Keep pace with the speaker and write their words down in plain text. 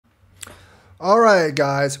All right,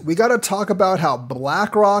 guys, we got to talk about how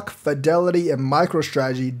Blackrock, Fidelity, and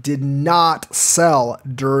MicroStrategy did not sell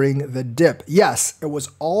during the dip. Yes, it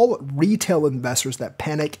was all retail investors that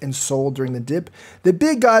panicked and sold during the dip. The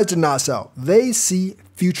big guys did not sell. They see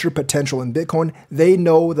future potential in Bitcoin. They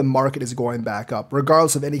know the market is going back up,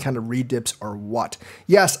 regardless of any kind of redips or what.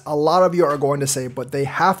 Yes, a lot of you are going to say, but they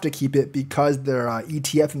have to keep it because their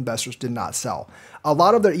ETF investors did not sell. A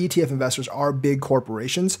lot of their ETF investors are big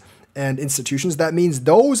corporations and institutions. That means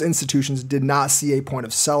those institutions did not see a point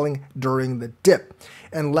of selling during the dip.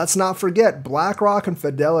 And let's not forget, BlackRock and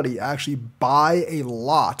Fidelity actually buy a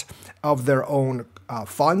lot of their own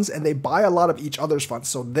funds, and they buy a lot of each other's funds.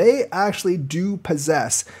 So they actually do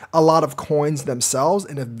possess a lot of coins themselves.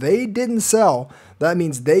 And if they didn't sell, that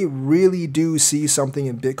means they really do see something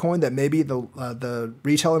in Bitcoin that maybe the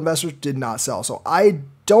retail investors did not sell. So I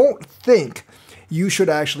don't think you should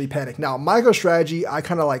actually panic. Now, MicroStrategy, I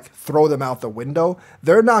kind of like throw them out the window.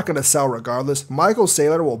 They're not going to sell regardless. Michael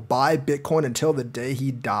Saylor will buy Bitcoin until the day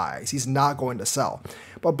he dies. He's not going to sell.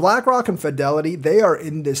 But BlackRock and Fidelity, they are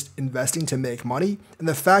in this investing to make money. And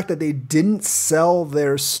the fact that they didn't sell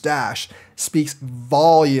their stash speaks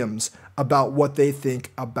volumes about what they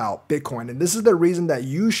think about Bitcoin. And this is the reason that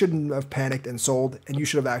you shouldn't have panicked and sold, and you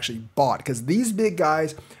should have actually bought, because these big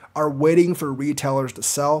guys are waiting for retailers to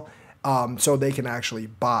sell so they can actually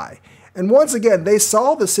buy. And once again, they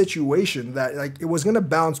saw the situation that it was going to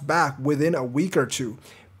bounce back within a week or two,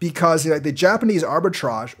 because the Japanese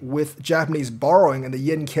arbitrage with Japanese borrowing and the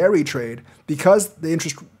yen carry trade, because the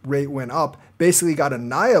interest rate went up, basically got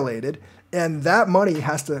annihilated. And that money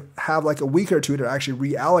has to have like a week or two to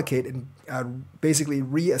actually reallocate and basically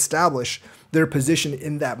reestablish their position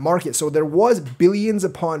in that market. So there was billions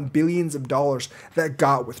upon billions of dollars that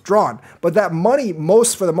got withdrawn. But that money,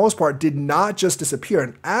 for the most part, did not just disappear.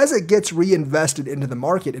 And as it gets reinvested into the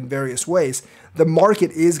market in various ways, the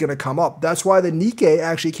market is going to come up. That's why the Nikkei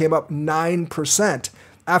actually came up 9%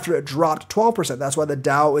 after it dropped 12%. That's why the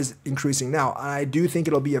Dow is increasing now. And I do think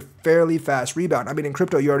it'll be a fairly fast rebound. I mean, in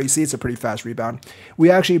crypto, you already see it's a pretty fast rebound.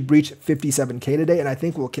 We actually breached 57K today, and I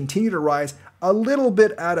think we'll continue to rise a little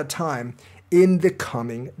bit at a time in the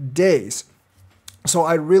coming days. So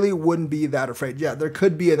I really wouldn't be that afraid. Yeah, there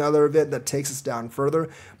could be another event that takes us down further,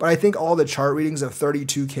 but I think all the chart readings of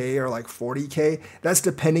 32K or like 40K, that's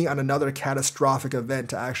depending on another catastrophic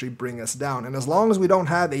event to actually bring us down. And as long as we don't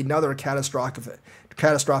have another catastrophic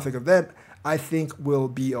event, I think we'll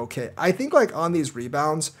be okay. I think like on these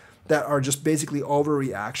rebounds that are just basically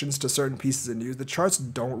overreactions to certain pieces of news, the charts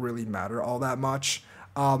don't really matter all that much.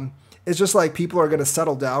 It's just like people are going to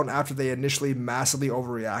settle down after they initially massively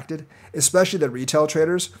overreacted, especially the retail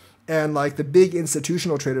traders. And like the big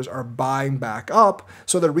institutional traders are buying back up.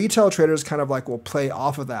 So the retail traders kind of like will play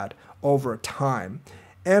off of that over time.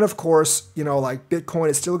 And of course, like Bitcoin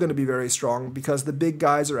is still going to be very strong because the big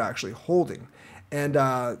guys are actually holding. And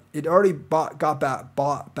it already bought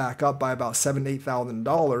back up by about $7,000 to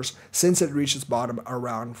 $8,000 since it reached its bottom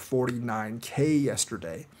around 49K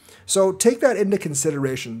yesterday. So take that into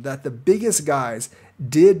consideration that the biggest guys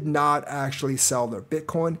did not actually sell their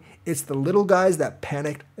Bitcoin. It's the little guys that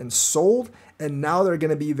panicked and sold, and now they're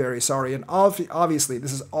going to be very sorry. And obviously,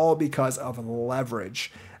 this is all because of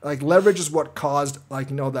leverage. Like leverage is what caused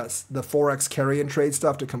that's the Forex carry and trade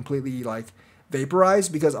stuff to completely vaporize,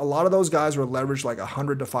 because a lot of those guys were leveraged like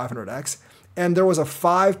 100 to 500x. And there was a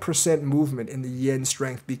 5% movement in the yen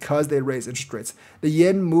strength because they raised interest rates. The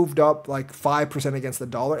yen moved up like 5% against the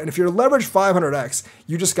dollar. And if you're leveraged 500x,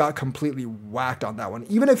 you just got completely whacked on that one.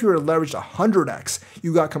 Even if you were leveraged 100x,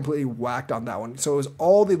 you got completely whacked on that one. So it was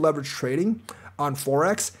all the leverage trading on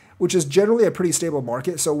Forex, which is generally a pretty stable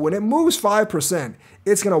market. So when it moves 5%,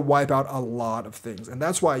 it's going to wipe out a lot of things. And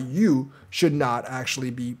that's why you should not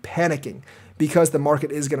actually be panicking, because the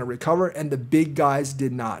market is going to recover and the big guys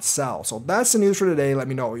did not sell. So that's the news for today. Let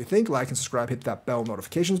me know what you think. Like and subscribe, hit that bell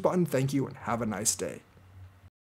notifications button. Thank you and have a nice day.